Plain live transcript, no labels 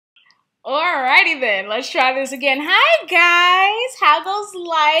Alrighty then, let's try this again. Hi guys, how goes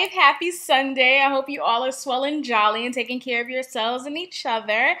life? Happy Sunday. I hope you all are swell and jolly and taking care of yourselves and each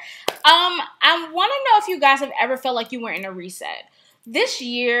other. I want to know if you guys have ever felt like you were in a reset. This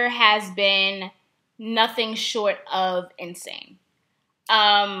year has been nothing short of insane.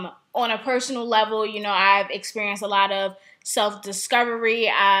 On a personal level, I've experienced a lot of self discovery.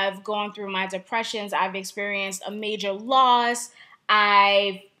 I've gone through my depressions. I've experienced a major loss.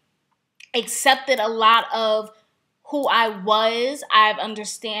 I've accepted a lot of who I was. I'm under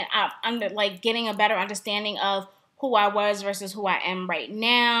like getting a better understanding of who I was versus who I am right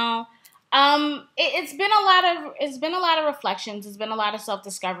now. It's been a lot of reflections. It's been a lot of self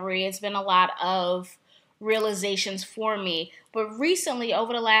discovery. It's been a lot of realizations for me. But recently,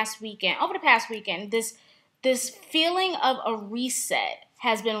 over the past weekend, this feeling of a reset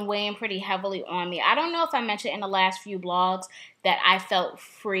has been weighing pretty heavily on me. I don't know if I mentioned in the last few blogs that I felt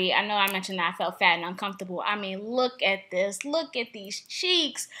free. I know I mentioned that I felt fat and uncomfortable. I mean, look at this. Look at these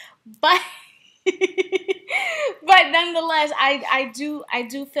cheeks. But but nonetheless, I do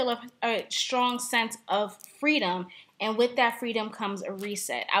feel a strong sense of freedom, and with that freedom comes a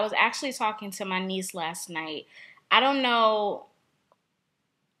reset. I was actually talking to my niece last night. I don't know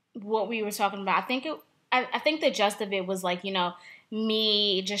what we were talking about. I think the gist of it was like,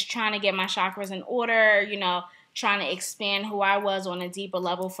 me just trying to get my chakras in order, trying to expand who I was on a deeper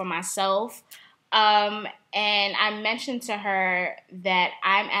level for myself. And I mentioned to her that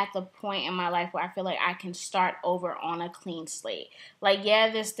I'm at the point in my life where I feel like I can start over on a clean slate. Like, yeah,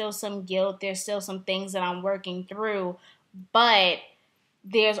 there's still some guilt, there's still some things that I'm working through, but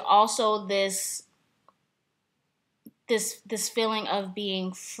there's also this feeling of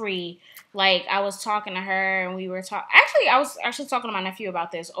being free. Like, I was talking to her and we were talking. Actually, I was actually talking to my nephew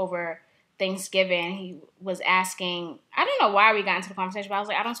about this over Thanksgiving. He was asking. I don't know why we got into the conversation, but I was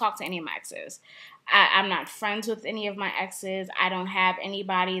like, I don't talk to any of my exes. I'm not friends with any of my exes. I don't have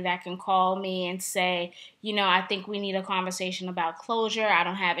anybody that can call me and say, I think we need a conversation about closure. I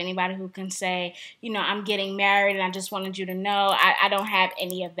don't have anybody who can say, I'm getting married and I just wanted you to know. I don't have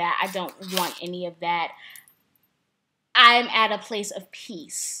any of that. I don't want any of that. I'm at a place of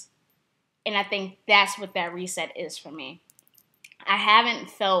peace. And I think that's what that reset is for me. I haven't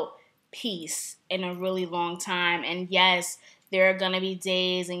felt peace in a really long time. And yes, there are going to be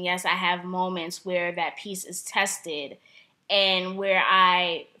days, and yes, I have moments where that peace is tested and where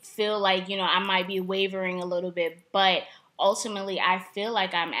I feel like, I might be wavering a little bit. But ultimately, I feel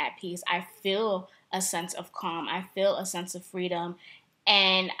like I'm at peace. I feel a sense of calm. I feel a sense of freedom.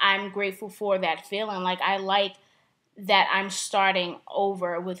 And I'm grateful for that feeling. Like, I like that I'm starting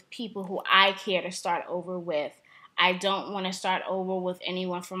over with people who I care to start over with. I don't want to start over with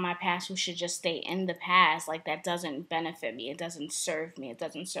anyone from my past who should just stay in the past. Like, that doesn't benefit me. It doesn't serve me. It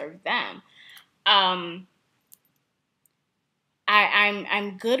doesn't serve them. Um,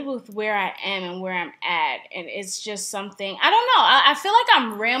 I'm good with where I am and where I'm at, and it's just something I don't know. I feel like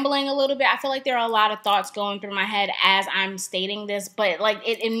I'm rambling a little bit. I feel like there are a lot of thoughts going through my head as I'm stating this, but like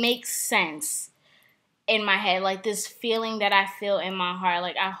it makes sense in my head, like this feeling that I feel in my heart.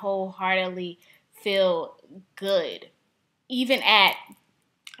 Like, I wholeheartedly feel good. Even at,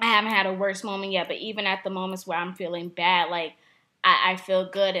 I haven't had a worse moment yet, but even at the moments where I'm feeling bad, like I feel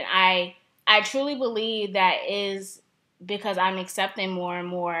good. And I truly believe that is because I'm accepting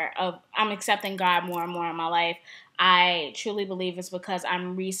I'm accepting God more and more in my life. I truly believe it's because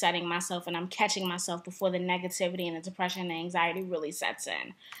I'm resetting myself and I'm catching myself before the negativity and the depression and the anxiety really sets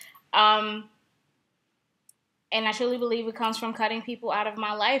in. Um, And I truly believe it comes from cutting people out of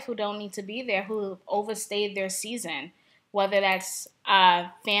my life who don't need to be there, who overstayed their season, whether that's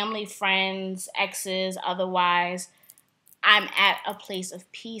family, friends, exes, otherwise. I'm at a place of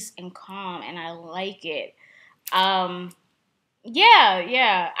peace and calm, and I like it. Um,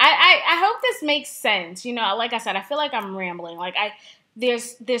 yeah. I hope this makes sense. Like I said, I feel like I'm rambling. Like,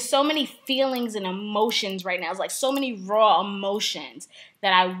 there's so many feelings and emotions right now. It's like so many raw emotions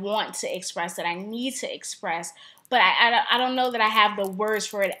that I want to express, that I need to express. But I don't know that I have the words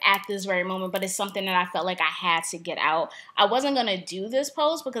for it at this very moment, but it's something that I felt like I had to get out. I wasn't going to do this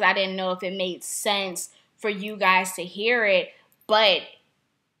post because I didn't know if it made sense for you guys to hear it, but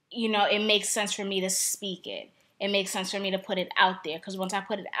it makes sense for me to speak it. It makes sense for me to put it out there, because once I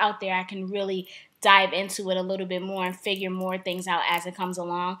put it out there, I can really dive into it a little bit more and figure more things out as it comes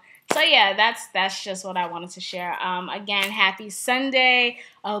along. So yeah, that's just what I wanted to share. Again, happy Sunday.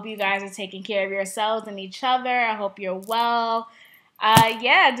 I hope you guys are taking care of yourselves and each other. I hope you're well.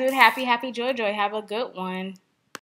 Yeah, dude, happy joy. Have a good one.